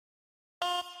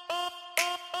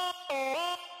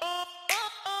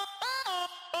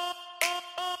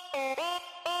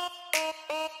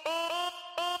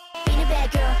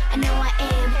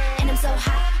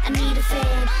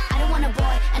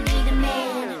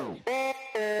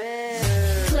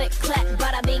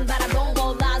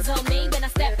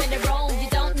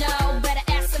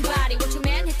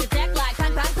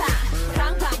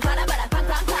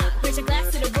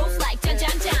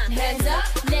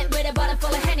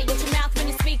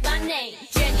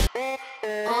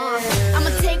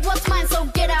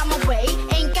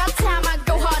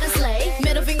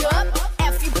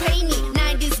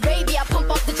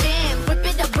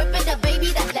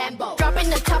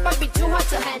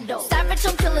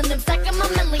I'm killing them, stacking my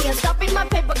millions, stopping my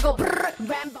paper, go brrr,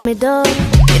 Rambo. 믿어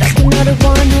이렇게 너를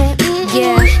원해.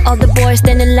 Yeah, all the boys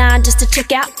stand in line just to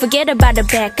check out. Forget about the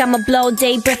back, I'ma blow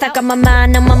day breath. I got my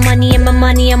mind on my money and my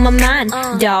money on my mind.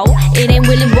 Though it ain't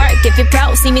really work if you're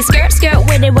pro. See me skirt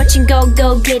with it, watching go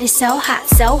get it so hot,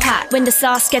 so hot. When the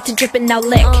sauce gets to dripping, now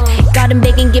lick. Got them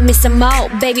begging, give me some more.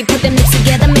 Baby, put them lips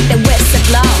together, make the whistle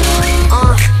blow.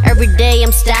 Every day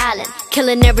I'm styling,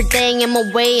 killing everything in my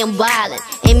way, I'm wildin'.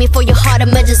 Aiming for your heart,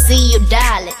 I'ma just see you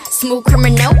dialing. Smooth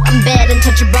criminal, I'm bad and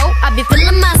touchable. I be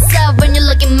feeling myself when you're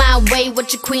looking my way.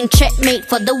 With your queen, checkmate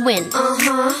for the win.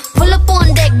 Pull up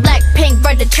on deck, BLACKPINK,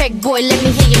 write the check, boy, let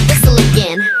me hear you whistle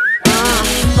again.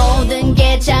 모든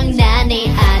게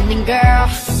장난이 아닌 girl.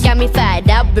 Got me fired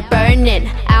up, we're burning.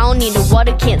 I don't need the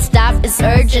water, can't stop, it's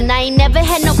urgent. I ain't never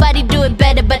had nobody do it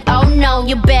better, but oh no,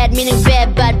 you're bad, meaning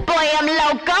bad, but boy, I'm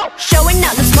loco. Showing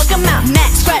out, the smoke I'm out,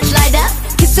 max scratch light up.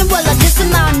 Kissing while I diss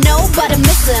him, I don't know, but I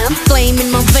miss him. Flame in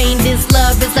my vein, this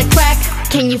love is like crack.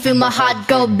 Can you feel my heart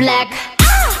go black?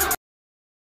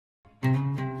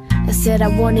 I said I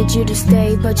wanted you to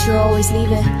stay, but you're always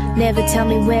leaving. Never tell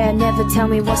me where, never tell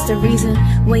me what's the reason.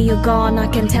 When you're gone, I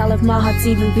can tell if my heart's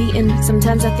even beating.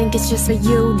 Sometimes I think it's just for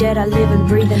you that I live and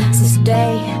breathe. So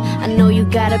stay, I know you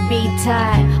gotta be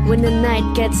tired. When the night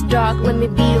gets dark, let me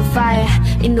be your fire.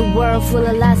 In the world full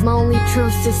of lies, my only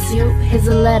truth is you. Here's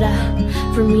a letter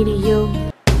from me to you.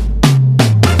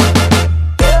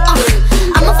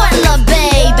 I'm a find love,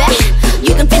 baby.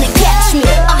 You can finna catch me.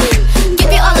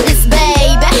 Give you all of this,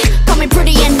 baby. Call me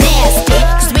pretty and nasty,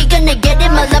 cause we gonna get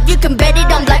it, my love, you can bet it.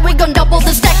 I'm like, we gon' double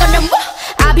the stack on them.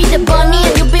 I'll be the bunny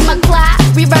and you be my Clyde.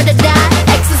 We ride or die,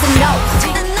 X's and O's.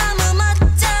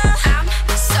 I'm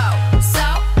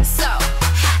so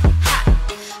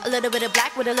hot. A little bit of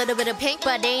black with a little bit of pink,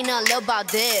 but ain't all about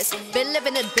this. Been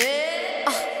living a bit.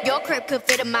 Your crib could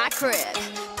fit in my crib.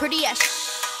 Pretty as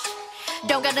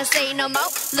don't gotta say no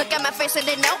more. Look at my face and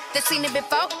they know they've seen it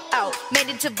before. Oh, made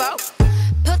it to vote.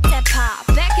 Put that pop,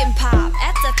 back and pop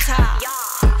at the top.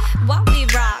 While we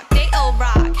rock, they all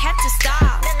rock, had to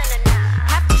stop.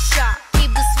 Have to shop,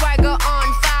 keep the swagger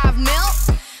on 5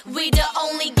 mil. We the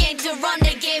only gang to run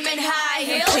the game in high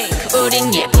heels.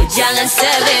 우린 예쁘장한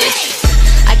savage.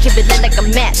 I keep it lit like a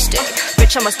matchstick.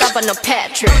 Bitch, I'ma stop on no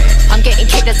Patrick. I'm getting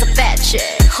kicked as a fat chick.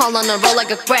 All on a roll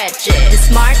like a graduate.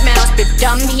 Smart mouth, spit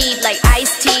dumb heat like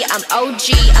iced tea. I'm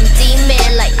OG, I'm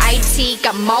demon like IT.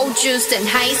 Got more juice than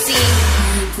high C.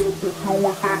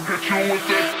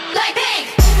 BLACKPINK!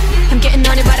 I'm getting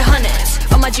on it by the hundreds.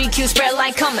 All my GQ spread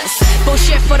like hummus.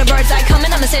 Bullshit for the birds I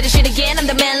coming. I'ma say this shit again, I'm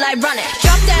the man like run it.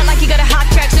 Drop that like you got a hot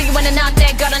track, so you wanna knock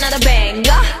that, got another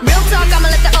banger. Real talk, I'ma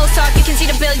let the O's talk. You can see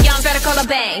the bill, young, better call a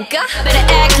banker. Better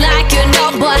act like you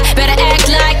know, boy. Better act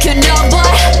like you know,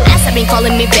 boy. Ass have been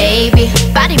calling me baby.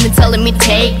 Body been telling me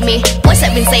take me. Boys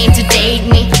have been saying to date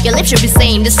me. Your lips should be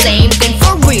saying the same thing.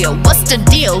 For real, what's the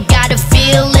deal? Got a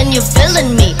feeling you're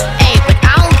feeling me. Ayy, but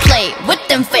I don't play with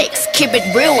them fakes. Keep it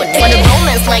real with me. Want a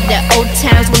romance like the old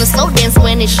times. Wanna slow dance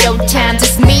when it's showtime.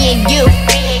 Just me and you.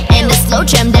 And the slow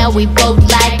jam that we both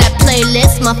like. That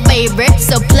playlist my favorite,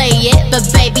 so play it. But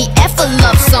baby, F a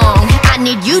love song, I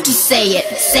need you to say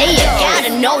it. Say it, gotta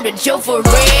know that you're for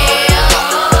real.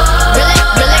 Really,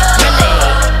 really, really.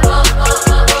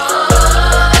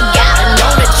 I gotta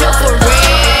know that you're for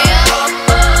real.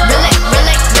 Really,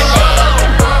 really, really.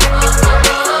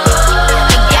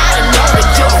 I gotta know that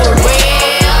you're for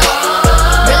real.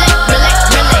 Really, really,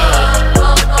 really.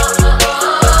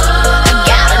 I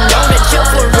gotta know that you're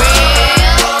for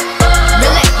real.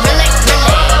 Really, really,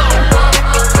 really.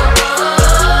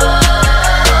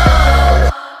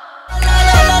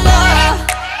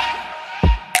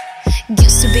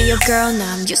 Used to be your girl,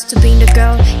 now I'm used to being the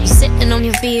girl. You sitting on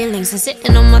your feelings and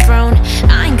sitting on my throne.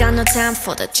 I ain't got no time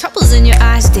for the troubles in your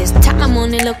eyes. This time I'm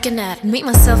only looking at me,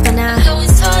 myself and I.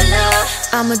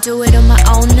 I'ma do it on my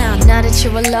own now. Now that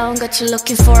you're alone, got you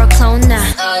looking for a clone now.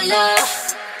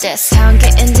 That's how I'm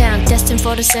getting down, destined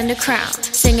for the center crown.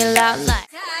 Sing it loud like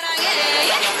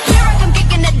Here I come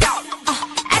kicking the door.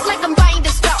 Act like I'm buying the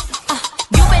store.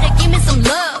 You better give me some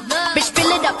love. Bitch,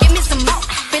 fill it up, give me some more.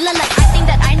 Feeling like I think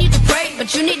that I need to pray,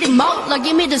 but you need it more. Like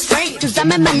give me the strength, cause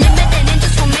I'm at my limit. And in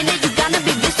just 1 minute you gonna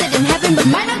be visiting heaven, but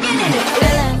might not get in it.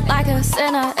 feeling like a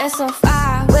sinner, it's so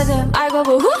fire. With him I go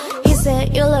woo. He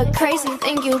said you look crazy,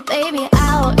 thank you baby,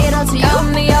 I'll eat all to you.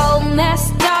 I'm the old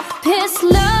messed up, his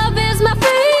love is my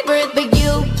favorite. But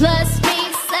you plus me,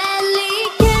 sadly,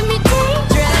 can be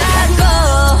dangerous.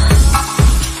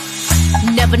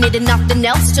 Never needed nothing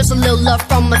else, just a little love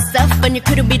from myself. And you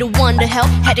couldn't be the one to help.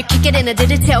 Had to kick it and I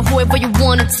didn't tell whoever you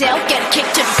wanna tell. Get a kick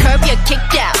to the curb, you're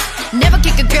kicked out. Never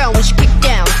kick a girl when she kicked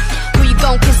down. Who you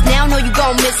gon' kiss now? No, you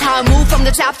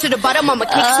the top to the bottom on my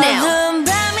kicks now.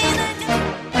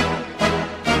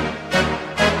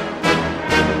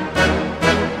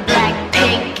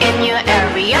 BLACKPINK in your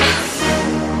area.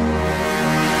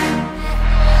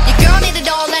 Your girl need it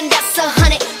all and that's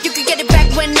 100. You can get it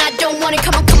back when I don't want it.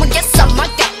 Come on, get some. I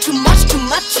got too much,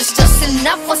 it's just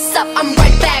enough. What's up? I'm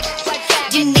right back.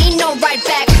 You need no right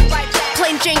back.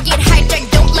 Plain Jane get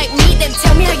hijacked, don't like me, then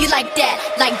tell me how you like that,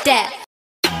 like that.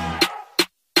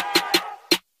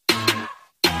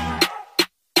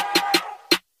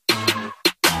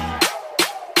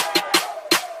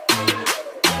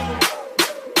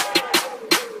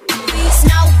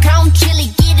 Snow cone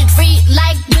chili, get it free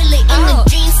like Willy. In the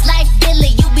jeans like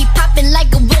Billy, you be popping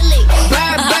like a Willy.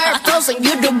 Bird, frozen,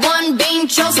 you the one being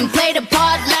chosen. Play the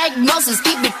part like Moses,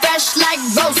 keep it fresh like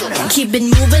Rosa. Keep it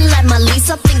moving like my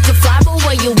Lisa, think you fly, but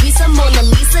where you Visa? Mona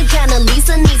Lisa, kinda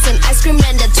Lisa, needs an ice cream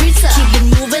and a treat. Keep it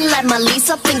moving like my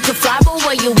Lisa, think you fly, but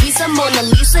where you Visa? Mona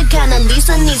Lisa, kinda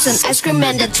Lisa, needs an ice cream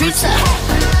and a treat.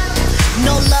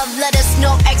 No love letters,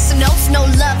 no X and O's, no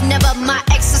love, never my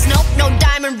exes, nope. No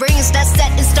diamond rings, that's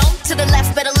set in stone. To the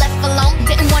left, better left alone.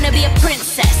 Didn't wanna be a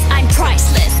princess, I'm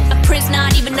priceless. A prince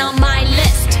not even on my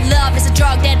list. Love is a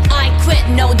drug that I quit.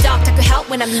 No doctor could help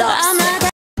when I'm lost.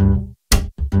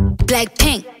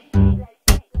 BLACKPINK,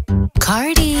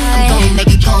 Cardi. I'm gon' make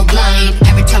it go blind.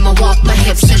 Every time I walk, my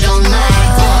hips sit online.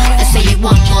 I say it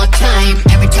one more time.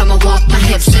 Every time I walk, my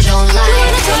hips sit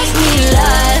online. Trust me,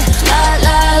 love, love,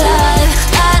 love,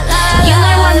 love, love. You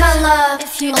might want my love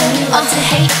if you only love to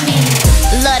hate me.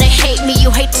 Love to hate me,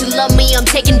 you hate to love me. I'm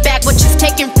taking back what you've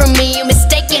taken from me. You're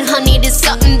mistaken, honey, there's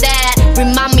something that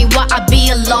remind me why I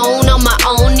be alone on my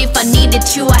own. If I needed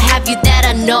you, I have you that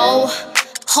I know.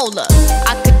 Hold up,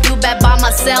 I could do bad by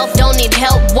myself, don't need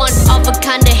help. One of a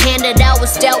kind of hand that I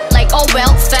was dealt, like oh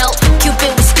well, felt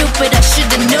Cupid was stupid, I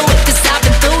should've knew it. Cause I've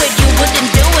been through it, you wouldn't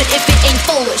do it if it ain't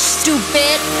foolish,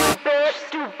 stupid.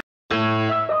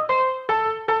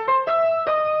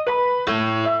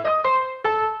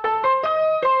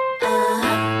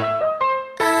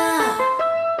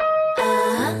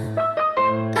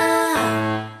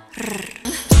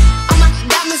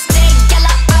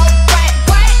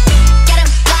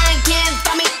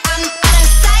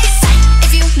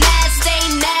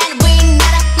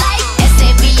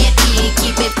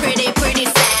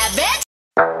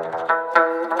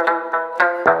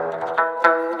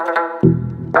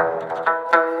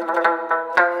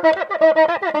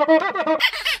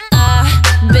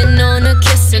 I've been on a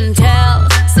kiss and tell,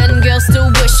 send girls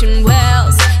to wishing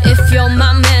wells. If you're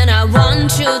my man, I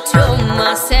want you to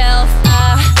myself.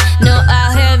 I know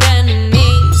I'll have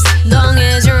enemies, long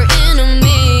as you're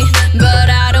enemy. But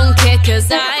I don't care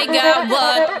cause I got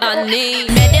what I need.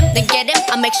 Met him, then get him,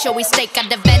 I make sure we stake out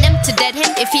the venom. To dead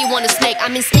him, if he wanna snake, I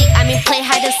mean sneak, I mean play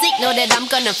hide and seek. Know that I'm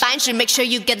gonna find you, make sure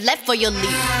you get left for your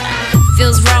leave.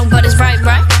 Feels wrong but it's right.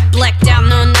 Blacked out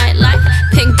no nightlight,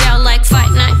 pinked out like fight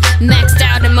night. Maxed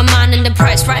out in my mind and the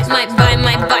price right, might buy,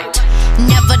 might bite.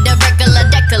 Never the regular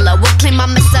decular, would claim I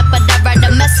mess up but I'd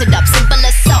rather mess it up. Simple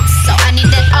as so I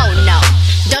need that, oh no.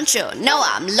 Don't you know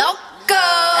I'm loco?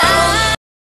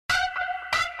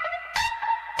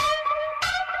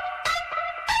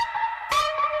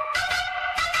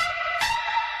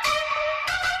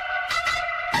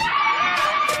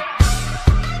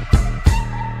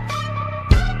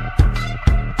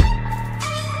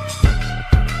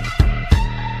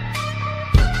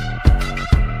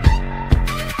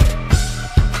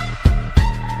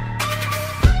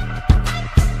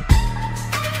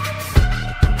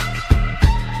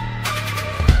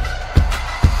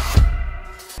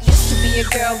 A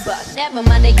girl, but never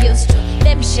mind, I used to.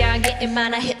 Let me shine, get in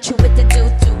mind, I hit you with the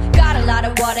doo-doo. Got a lot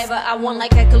of whatever I want,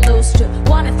 like I could lose to.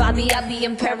 One if I be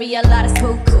imperial, a lot of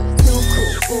smooth cool. Too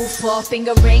cool, ooh,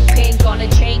 4-finger ring, pink on a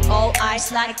chain, all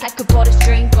eyes like I could pour this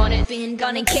drink on it. Been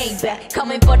gone and came back,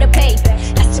 coming for the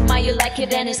payback. Ask to my you like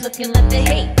it and it's looking like the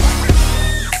hate.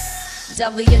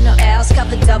 W no L's,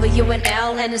 cover W and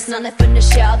L, and it's none left in the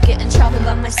shell. Get in trouble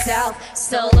by myself,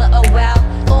 solo, oh well.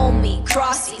 On me,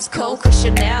 crossies, Coco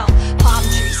Chanel, palm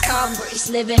trees, calm breeze,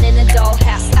 living in a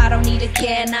dollhouse. I don't need a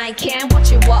can, I can't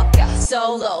watch you walk out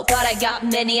solo, but I got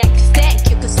many I could thank.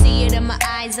 You could see it in my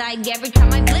eyes, like every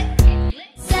time I blink.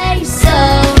 Say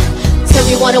so. Tell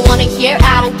me what I wanna hear,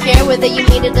 I don't care whether you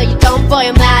mean it or you don't,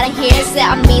 boy I'm out of here. Say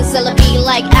I mean, so I be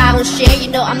like I don't share, you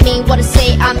know I mean what I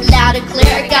say, I'm loud and clear.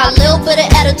 I got a little bit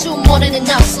of attitude, more than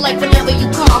enough, so like whenever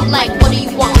you call, I'm like what do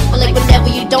you want? But like whenever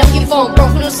you don't, your phone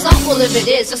broken or something, well if it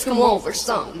is, just come over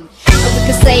something. And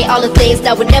we can say all the things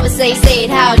that we never say it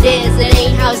how it is, it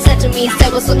ain't how it's said to me.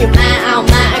 Say what's on your mind, I don't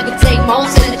mind, I could take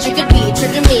most of that you could be true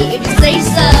to me if you say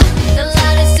so. The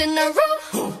line is in the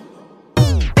room.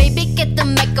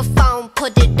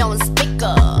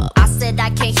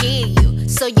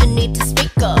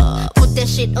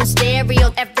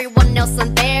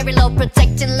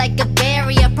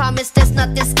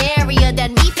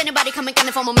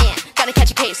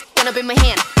 gonna be my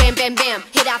hand. Bam, bam, bam,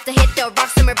 hit after hit, the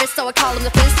rocks in my wrist, so I call them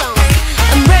the Flintstones.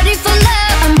 I'm ready for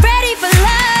love, I'm ready for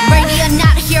love. Ready or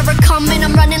not, here I come, and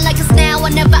I'm running like a snail.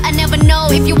 I never know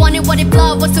if you wanted what it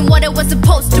love wasn't what it was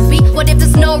supposed to be. What if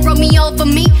there's no Romeo for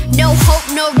me? No hope,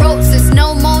 no roses,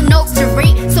 no more notes to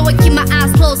read. So I keep my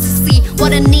eyes closed to see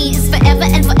what I need is forever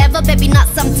and forever, baby, not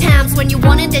sometimes. When you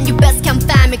want it, then you best come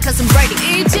find me, cause I'm ready.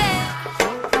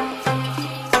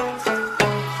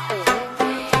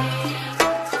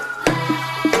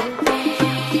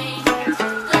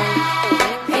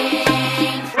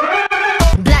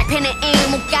 Blackpink and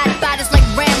aim, got bodies like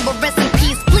Rambo. Rest in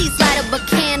peace, please light up a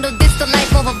candle. This the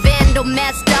life of a vandal,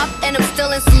 messed up, and I'm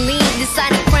still in saline.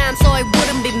 Deciding crime, so it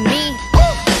wouldn't be me.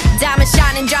 Diamond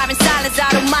shining, driving silence, I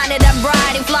don't mind it. I'm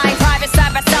riding, flying private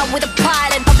side by side with a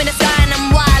pilot. Up in the sky and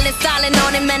I'm wild and styling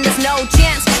on him, and there's no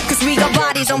chance, cause we got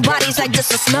bodies on bodies like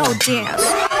just a slow dance.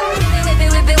 Whip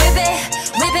it, whip it, whip it,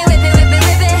 whip it, whip it, whip it,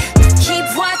 whip it. Keep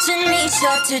watching me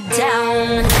shut it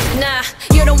down. Nah,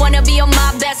 you don't wanna be on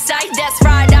my best side, that's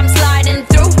right, I'm sliding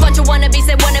through. Bunch of wannabes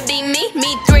that wanna be me,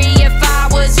 me three if I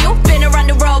was you. Been around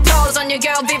the world, pose on your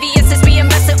girl, VVS is being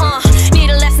invested, Need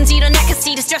a lesson, see the neck, cause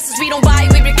see the stresses we don't buy,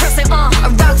 we regress it, A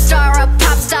rock star, a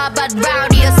pop star, but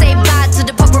rowdy. I say bye to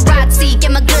the paparazzi,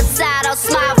 get my good side, I'll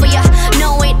smile for ya.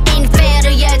 No, it ain't fair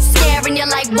to ya, it's scaring you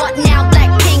like what now?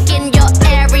 Blackpink in your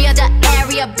area, the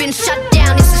area been shut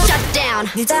down, it's a shutdown.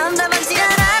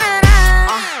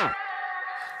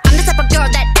 I'm the type of girl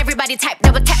that everybody type,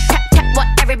 double tap, tap, tap, what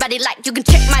everybody like. You can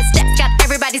check my steps, got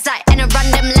everybody's eye, and I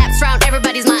run them laps round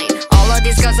everybody's mind. All of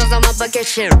these girls on my bucket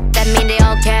shit, that mean they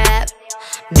all cap.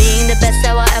 Being the best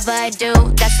at whatever I do,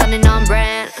 that's something on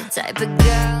brand type of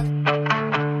girl.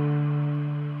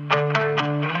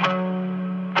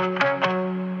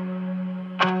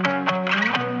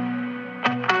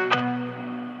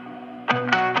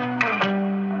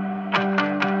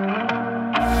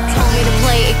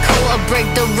 Break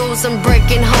the rules, I'm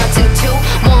breaking hearts in two.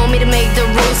 Want me to make the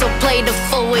rules, so play the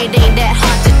fool. It ain't that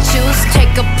hard to choose.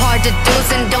 Take apart the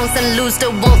do's and don'ts and lose the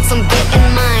wants. I'm getting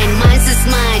mine. Mine's is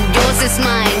mine, yours is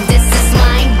mine.